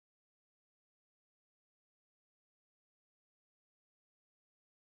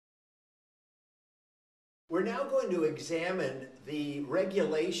We're now going to examine the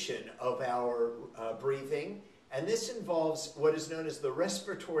regulation of our breathing, and this involves what is known as the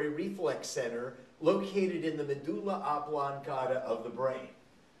respiratory reflex center located in the medulla oblongata of the brain.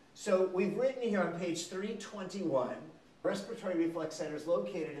 So we've written here on page 321, respiratory reflex center is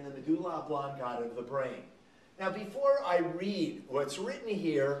located in the medulla oblongata of the brain. Now before I read what's written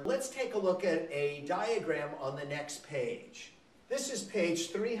here, let's take a look at a diagram on the next page. This is page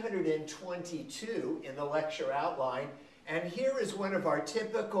 322 in the lecture outline, and here is one of our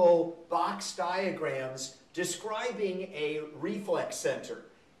typical box diagrams describing a reflex center.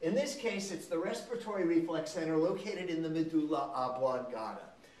 In this case, it's the respiratory reflex center located in the medulla oblongata.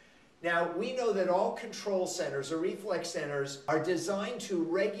 Now, we know that all control centers or reflex centers are designed to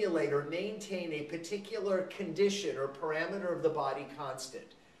regulate or maintain a particular condition or parameter of the body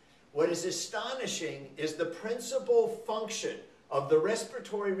constant. What is astonishing is the principal function of the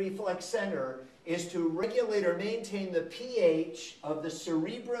respiratory reflex center is to regulate or maintain the pH of the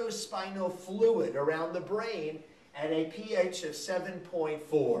cerebrospinal fluid around the brain at a pH of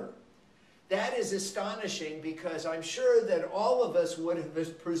 7.4. That is astonishing because I'm sure that all of us would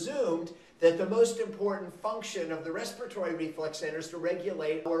have presumed that the most important function of the respiratory reflex center is to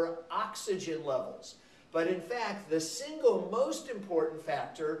regulate our oxygen levels. But in fact, the single most important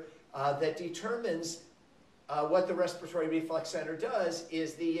factor that determines what the respiratory reflex center does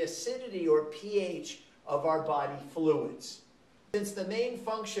is the acidity or pH of our body fluids. Since the main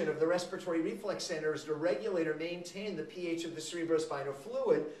function of the respiratory reflex center is to regulate or maintain the pH of the cerebrospinal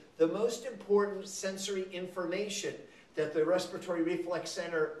fluid, the most important sensory information that the respiratory reflex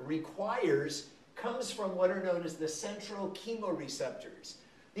center requires comes from what are known as the central chemoreceptors.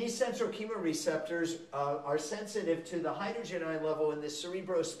 These central chemoreceptors are sensitive to the hydrogen ion level in the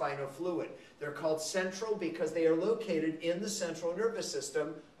cerebrospinal fluid. They're called central because they are located in the central nervous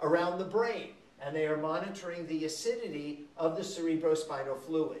system around the brain, and they are monitoring the acidity of the cerebrospinal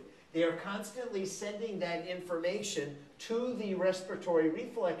fluid. They are constantly sending that information to the respiratory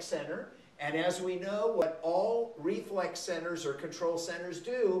reflex center, and as we know, what all reflex centers or control centers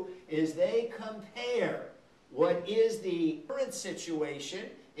do is they compare what is the current situation,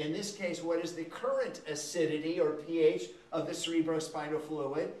 in this case, what is the current acidity or pH of the cerebrospinal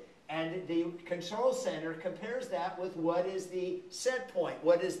fluid, and the control center compares that with what is the set point,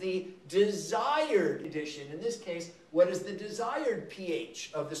 what is the desired condition, in this case, what is the desired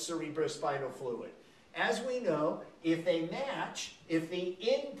pH of the cerebrospinal fluid. As we know, if they match, if the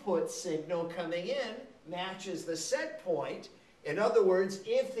input signal coming in matches the set point, in other words,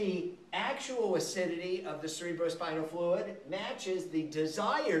 if the actual acidity of the cerebrospinal fluid matches the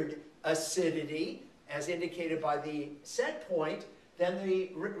desired acidity, as indicated by the set point, then the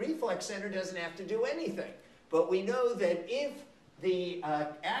reflex center doesn't have to do anything. But we know that if the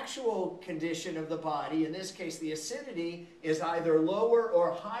actual condition of the body, in this case the acidity, is either lower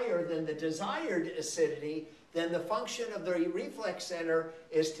or higher than the desired acidity, then the function of the reflex center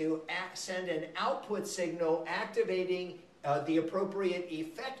is to send an output signal activating the appropriate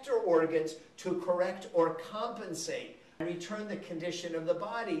effector organs to correct or compensate and return the condition of the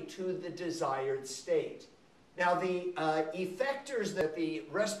body to the desired state. Now, the effectors that the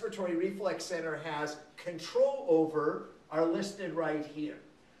respiratory reflex center has control over are listed right here.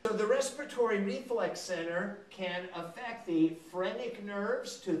 So the respiratory reflex center can affect the phrenic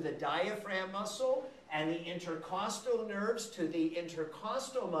nerves to the diaphragm muscle and the intercostal nerves to the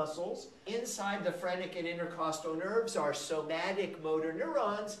intercostal muscles. Inside the phrenic and intercostal nerves are somatic motor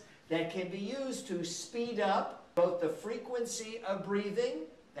neurons that can be used to speed up both the frequency of breathing,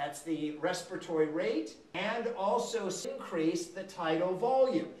 that's the respiratory rate, and also increase the tidal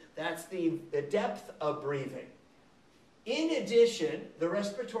volume, that's the depth of breathing. In addition, the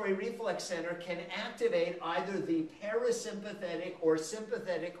respiratory reflex center can activate either the parasympathetic or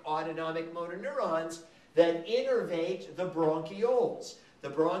sympathetic autonomic motor neurons that innervate the bronchioles.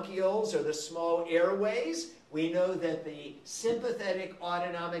 The bronchioles are the small airways. We know that the sympathetic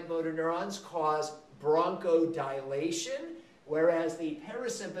autonomic motor neurons cause bronchodilation, whereas the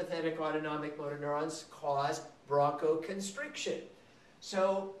parasympathetic autonomic motor neurons cause bronchoconstriction.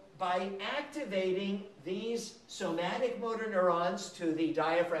 So by activating these somatic motor neurons to the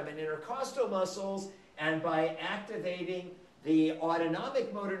diaphragm and intercostal muscles, and by activating the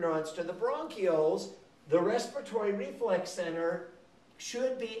autonomic motor neurons to the bronchioles, the respiratory reflex center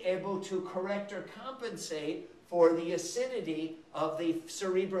should be able to correct or compensate for the acidity of the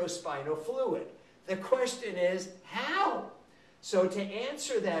cerebrospinal fluid. The question is, how? So to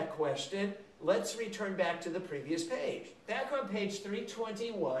answer that question, let's return back to the previous page. Back on page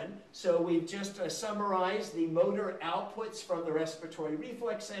 321, so we've just summarized the motor outputs from the respiratory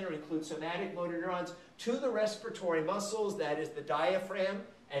reflex center, include somatic motor neurons, to the respiratory muscles, that is the diaphragm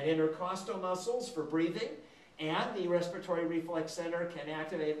and intercostal muscles for breathing. And the respiratory reflex center can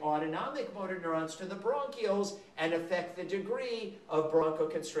activate autonomic motor neurons to the bronchioles and affect the degree of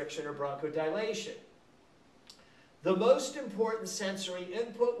bronchoconstriction or bronchodilation. The most important sensory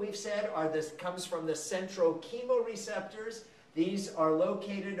input, we've said, comes from the central chemoreceptors. These are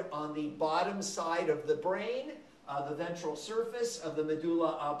located on the bottom side of the brain, the ventral surface of the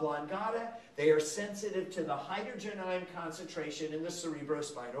medulla oblongata. They are sensitive to the hydrogen ion concentration in the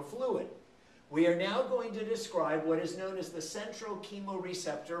cerebrospinal fluid. We are now going to describe what is known as the central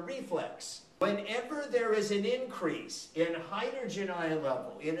chemoreceptor reflex. Whenever there is an increase in hydrogen ion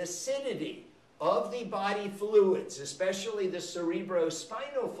level, in acidity of the body fluids, especially the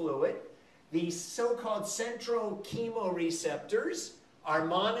cerebrospinal fluid, the so-called central chemoreceptors are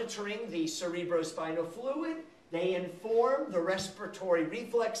monitoring the cerebrospinal fluid. They inform the respiratory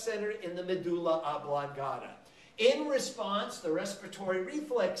reflex center in the medulla oblongata. In response, the respiratory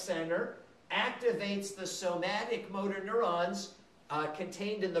reflex center activates the somatic motor neurons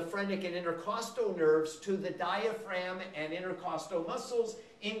contained in the phrenic and intercostal nerves to the diaphragm and intercostal muscles,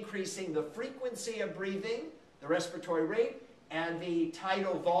 increasing the frequency of breathing, the respiratory rate, and the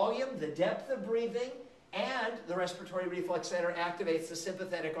tidal volume, the depth of breathing, and the respiratory reflex center activates the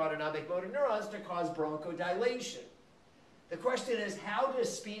sympathetic autonomic motor neurons to cause bronchodilation. The question is, how does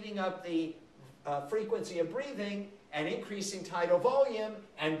speeding up the frequency of breathing and increasing tidal volume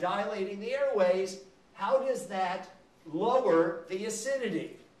and dilating the airways, how does that lower the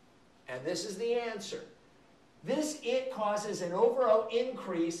acidity? And this is the answer. It causes an overall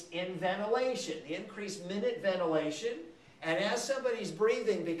increase in ventilation, the increased minute ventilation, and as somebody's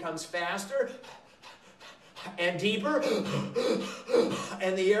breathing becomes faster and deeper,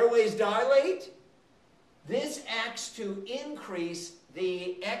 and the airways dilate, this acts to increase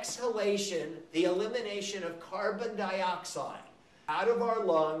the exhalation, the elimination of carbon dioxide out of our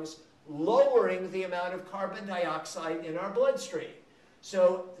lungs, lowering the amount of carbon dioxide in our bloodstream.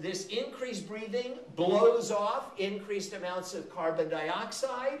 So this increased breathing blows off increased amounts of carbon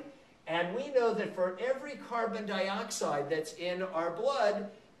dioxide, and we know that for every carbon dioxide that's in our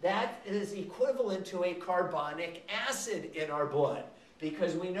blood, that is equivalent to a carbonic acid in our blood,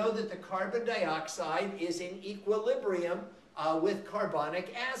 because we know that the carbon dioxide is in equilibrium with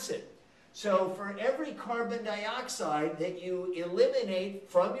carbonic acid. So for every carbon dioxide that you eliminate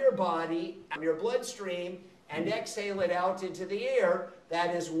from your body, from your bloodstream, and exhale it out into the air,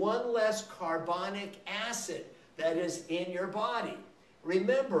 that is one less carbonic acid that is in your body.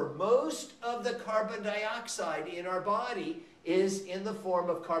 Remember, most of the carbon dioxide in our body is in the form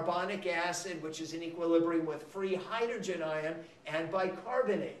of carbonic acid, which is in equilibrium with free hydrogen ion and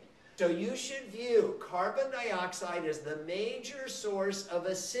bicarbonate. So you should view carbon dioxide as the major source of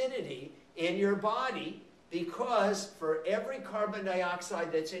acidity in your body, because for every carbon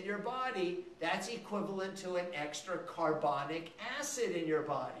dioxide that's in your body, that's equivalent to an extra carbonic acid in your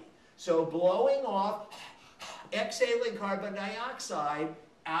body. So blowing off, exhaling carbon dioxide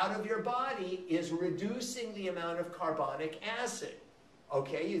out of your body is reducing the amount of carbonic acid.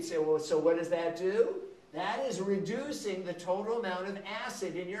 Okay, you'd say, well, so what does that do? That is reducing the total amount of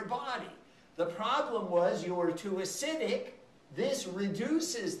acid in your body. The problem was you were too acidic. This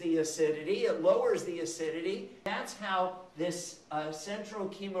reduces the acidity, it lowers the acidity. That's how this central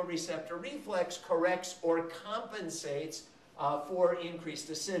chemoreceptor reflex corrects or compensates for increased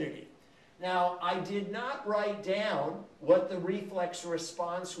acidity. Now, I did not write down what the reflex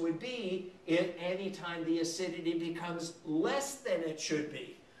response would be if any time the acidity becomes less than it should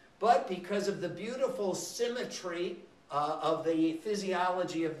be. But because of the beautiful symmetry of the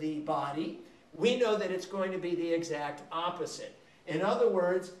physiology of the body, we know that it's going to be the exact opposite. In other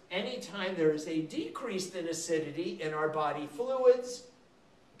words, anytime there is a decrease in acidity in our body fluids,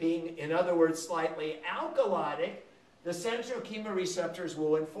 being, in other words, slightly alkalotic, the central chemoreceptors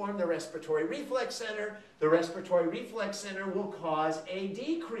will inform the respiratory reflex center. The respiratory reflex center will cause a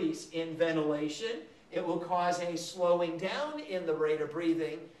decrease in ventilation. It will cause a slowing down in the rate of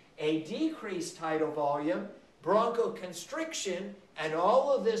breathing, a decreased tidal volume, bronchoconstriction, and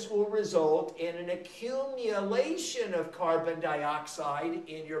all of this will result in an accumulation of carbon dioxide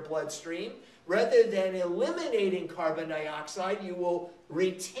in your bloodstream. Rather than eliminating carbon dioxide, you will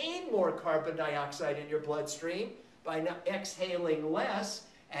retain more carbon dioxide in your bloodstream by exhaling less.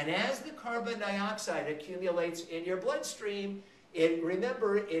 And as the carbon dioxide accumulates in your bloodstream,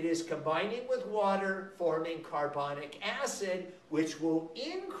 Remember, it is combining with water, forming carbonic acid, which will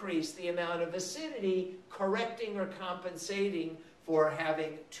increase the amount of acidity, correcting or compensating for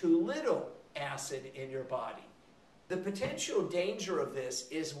having too little acid in your body. The potential danger of this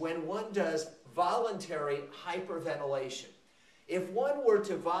is when one does voluntary hyperventilation. If one were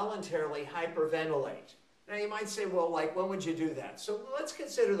to voluntarily hyperventilate, now you might say, well, like, when would you do that? So let's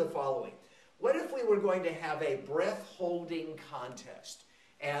consider the following. What if we were going to have a breath-holding contest?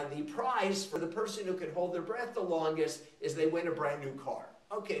 And the prize for the person who can hold their breath the longest is they win a brand new car.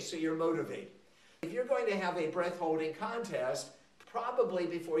 Okay, so you're motivated. If you're going to have a breath-holding contest, probably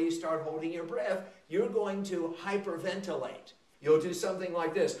before you start holding your breath, you're going to hyperventilate. You'll do something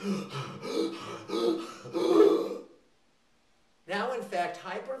like this. Now, in fact,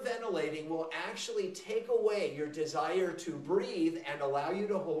 hyperventilating will actually take away your desire to breathe and allow you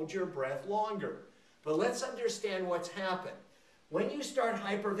to hold your breath longer. But let's understand what's happened. When you start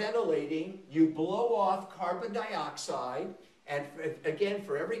hyperventilating, you blow off carbon dioxide, and again,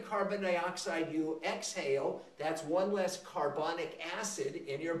 for every carbon dioxide you exhale, that's one less carbonic acid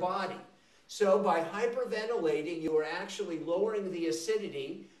in your body. So by hyperventilating, you are actually lowering the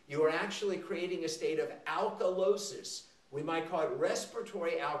acidity, you are actually creating a state of alkalosis. We might call it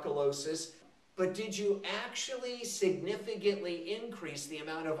respiratory alkalosis, but did you actually significantly increase the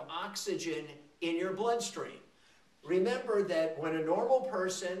amount of oxygen in your bloodstream? Remember that when a normal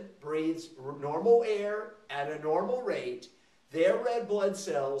person breathes normal air at a normal rate, their red blood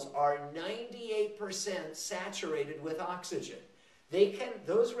cells are 98% saturated with oxygen.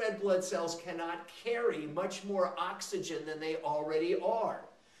 Those red blood cells cannot carry much more oxygen than they already are.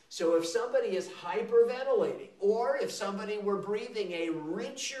 So if somebody is hyperventilating, or if somebody were breathing a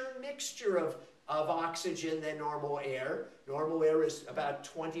richer mixture of oxygen than normal air is about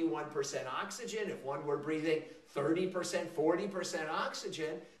 21% oxygen. If one were breathing 30%, 40%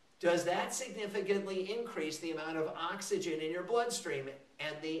 oxygen, does that significantly increase the amount of oxygen in your bloodstream?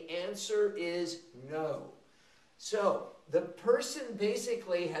 And the answer is no. So the person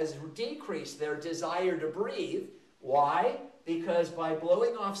basically has decreased their desire to breathe. Why? Because by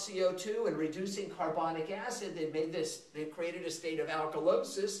blowing off CO2 and reducing carbonic acid, they've created a state of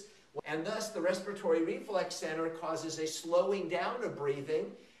alkalosis, and thus the respiratory reflex center causes a slowing down of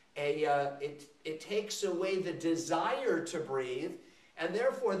breathing. It takes away the desire to breathe, and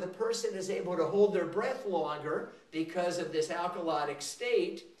therefore the person is able to hold their breath longer because of this alkalotic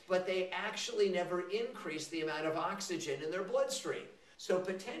state, but they actually never increase the amount of oxygen in their bloodstream. So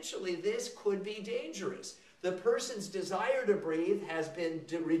potentially this could be dangerous. The person's desire to breathe has been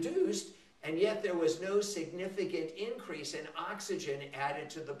reduced, and yet there was no significant increase in oxygen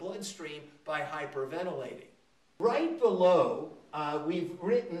added to the bloodstream by hyperventilating. Right below, we've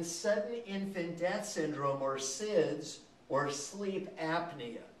written sudden infant death syndrome, or SIDS, or sleep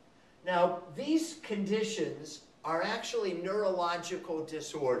apnea. Now, these conditions are actually neurological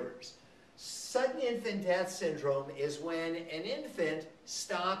disorders. Sudden infant death syndrome is when an infant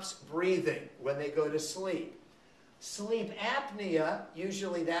stops breathing when they go to sleep. Sleep apnea,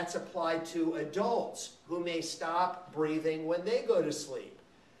 usually that's applied to adults who may stop breathing when they go to sleep.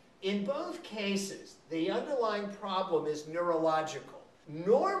 In both cases, the underlying problem is neurological.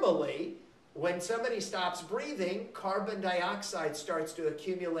 Normally, when somebody stops breathing, carbon dioxide starts to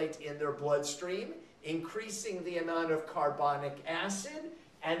accumulate in their bloodstream, increasing the amount of carbonic acid,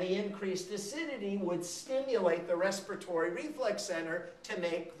 and the increased acidity would stimulate the respiratory reflex center to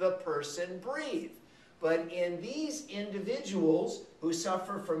make the person breathe. But in these individuals who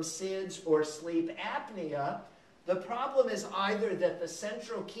suffer from SIDS or sleep apnea, the problem is either that the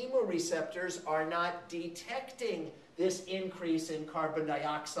central chemoreceptors are not detecting this increase in carbon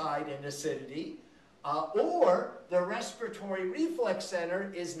dioxide and acidity, or the respiratory reflex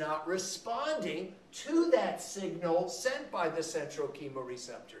center is not responding to that signal sent by the central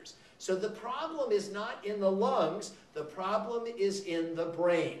chemoreceptors. So the problem is not in the lungs, the problem is in the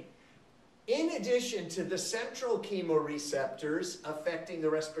brain. In addition to the central chemoreceptors affecting the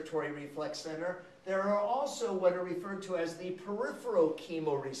respiratory reflex center, there are also what are referred to as the peripheral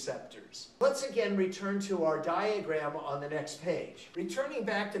chemoreceptors. Let's again return to our diagram on the next page. Returning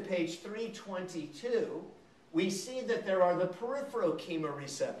back to page 322, we see that there are the peripheral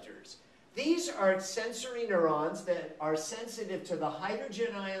chemoreceptors. These are sensory neurons that are sensitive to the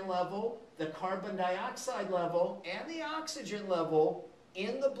hydrogen ion level, the carbon dioxide level, and the oxygen level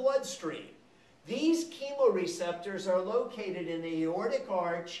in the bloodstream. These chemoreceptors are located in the aortic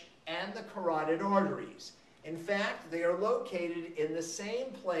arch and the carotid arteries. In fact, they are located in the same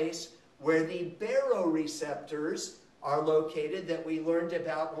place where the baroreceptors are located that we learned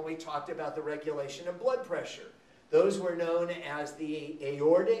about when we talked about the regulation of blood pressure. Those were known as the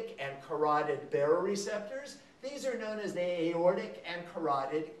aortic and carotid baroreceptors. These are known as the aortic and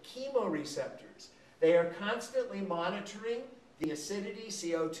carotid chemoreceptors. They are constantly monitoring the acidity,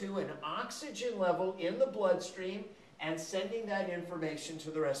 CO2, and oxygen level in the bloodstream and sending that information to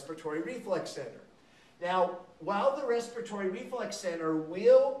the respiratory reflex center. Now, while the respiratory reflex center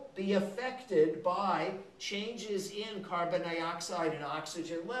will be affected by changes in carbon dioxide and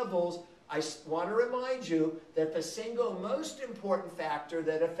oxygen levels, I want to remind you that the single most important factor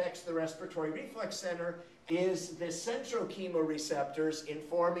that affects the respiratory reflex center is the central chemoreceptors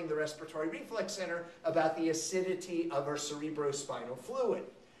informing the respiratory reflex center about the acidity of our cerebrospinal fluid.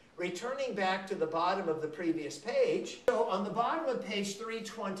 Returning back to the bottom of the previous page, so on the bottom of page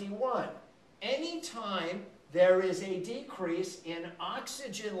 321, anytime there is a decrease in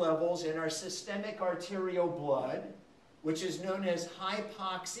oxygen levels in our systemic arterial blood, which is known as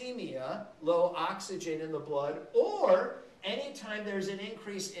hypoxemia, low oxygen in the blood, or anytime there's an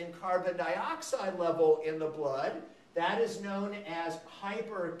increase in carbon dioxide level in the blood, that is known as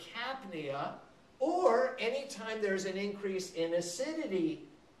hypercapnia, or anytime there's an increase in acidity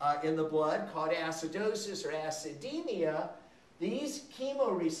in the blood, called acidosis or acidemia, these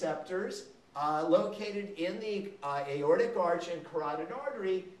chemoreceptors located in the aortic arch and carotid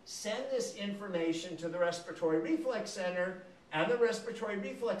artery send this information to the respiratory reflex center, and the respiratory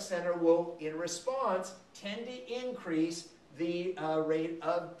reflex center will, in response, tend to increase the rate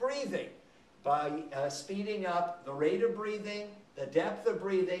of breathing by speeding up the rate of breathing, the depth of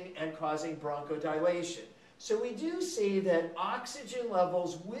breathing, and causing bronchodilation. So we do see that oxygen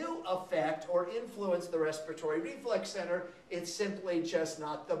levels will affect or influence the respiratory reflex center. It's simply just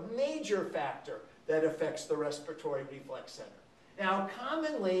not the major factor that affects the respiratory reflex center. Now,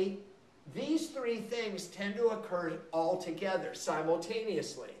 commonly, these three things tend to occur all together,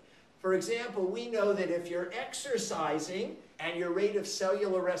 simultaneously. For example, we know that if you're exercising and your rate of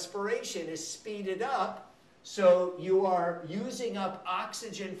cellular respiration is speeded up, so you are using up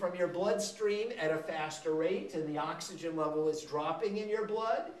oxygen from your bloodstream at a faster rate, and the oxygen level is dropping in your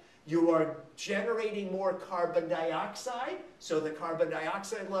blood. You are generating more carbon dioxide, so the carbon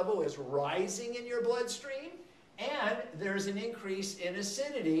dioxide level is rising in your bloodstream, and there's an increase in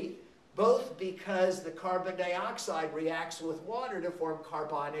acidity, both because the carbon dioxide reacts with water to form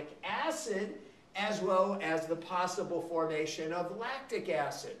carbonic acid, as well as the possible formation of lactic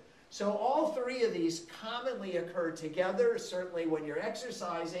acid. So all three of these commonly occur together, certainly when you're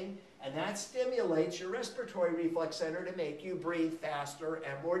exercising, and that stimulates your respiratory reflex center to make you breathe faster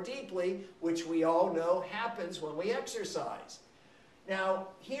and more deeply, which we all know happens when we exercise. Now,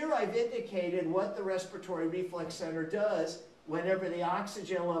 here I've indicated what the respiratory reflex center does whenever the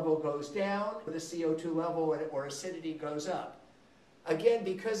oxygen level goes down, or the CO2 level or acidity goes up. Again,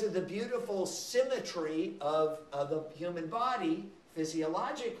 because of the beautiful symmetry of the human body,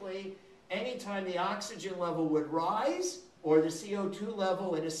 physiologically, anytime the oxygen level would rise or the CO2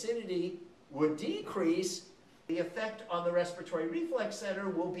 level and acidity would decrease, the effect on the respiratory reflex center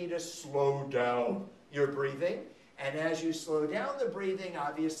will be to slow down your breathing. And as you slow down the breathing,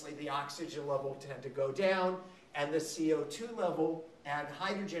 obviously the oxygen level will tend to go down, and the CO2 level and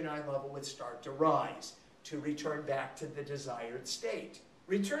hydrogen ion level would start to rise to return back to the desired state.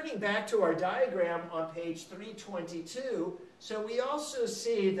 Returning back to our diagram on page 322, so we also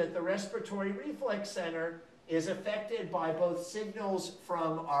see that the respiratory reflex center is affected by both signals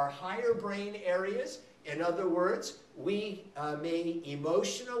from our higher brain areas. In other words, we may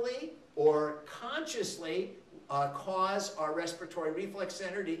emotionally or consciously cause our respiratory reflex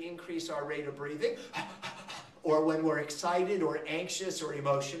center to increase our rate of breathing, or when we're excited or anxious or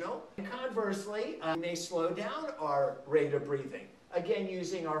emotional. And conversely, we may slow down our rate of breathing, again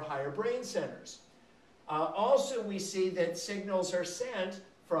using our higher brain centers. Also, we see that signals are sent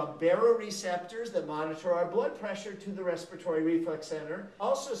from baroreceptors that monitor our blood pressure to the respiratory reflex center.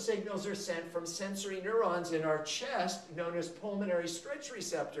 Also, signals are sent from sensory neurons in our chest, known as pulmonary stretch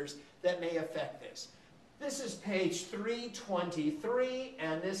receptors, that may affect this. This is page 323,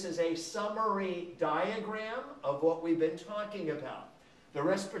 and this is a summary diagram of what we've been talking about. The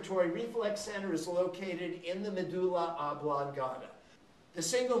respiratory reflex center is located in the medulla oblongata. The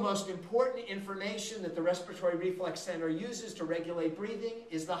single most important information that the respiratory reflex center uses to regulate breathing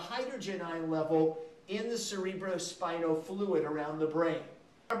is the hydrogen ion level in the cerebrospinal fluid around the brain.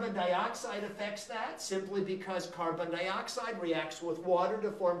 Carbon dioxide affects that simply because carbon dioxide reacts with water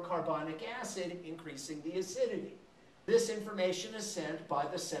to form carbonic acid, increasing the acidity. This information is sent by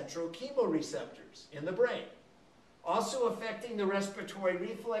the central chemoreceptors in the brain. Also affecting the respiratory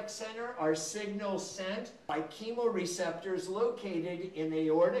reflex center are signals sent by chemoreceptors located in the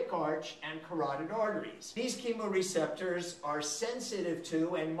aortic arch and carotid arteries. These chemoreceptors are sensitive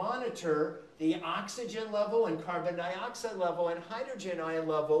to and monitor the oxygen level and carbon dioxide level and hydrogen ion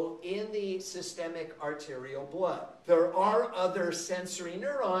level in the systemic arterial blood. There are other sensory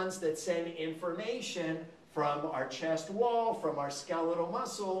neurons that send information from our chest wall, from our skeletal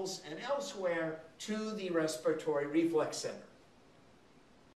muscles, and elsewhere to the respiratory reflex center.